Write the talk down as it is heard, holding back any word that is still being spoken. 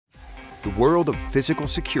The world of physical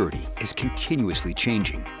security is continuously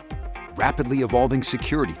changing. Rapidly evolving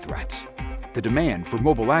security threats, the demand for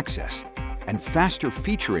mobile access, and faster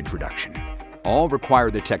feature introduction all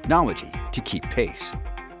require the technology to keep pace.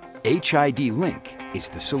 HID Linq is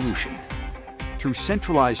the solution. Through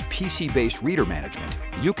centralized PC-based reader management,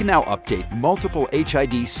 you can now update multiple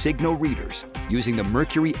HID Signo readers using the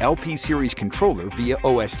Mercury LP series controller via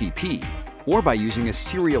OSDP, or by using a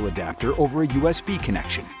serial adapter over a USB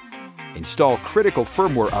connection. Install critical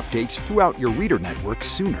firmware updates throughout your reader network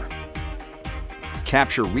sooner.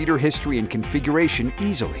 Capture reader history and configuration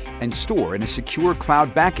easily and store in a secure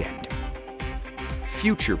cloud backend.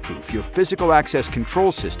 Future-proof your physical access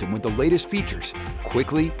control system with the latest features,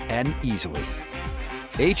 quickly and easily.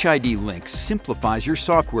 HID Linq simplifies your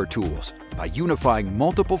software tools by unifying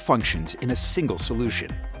multiple functions in a single solution.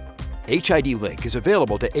 HID Linq is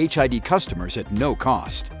available to HID customers at no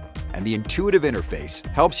cost, and the intuitive interface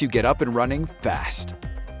helps you get up and running fast.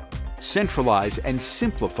 Centralize and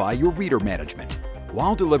simplify your reader management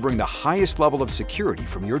while delivering the highest level of security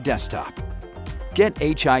from your desktop. Get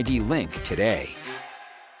HID Linq today.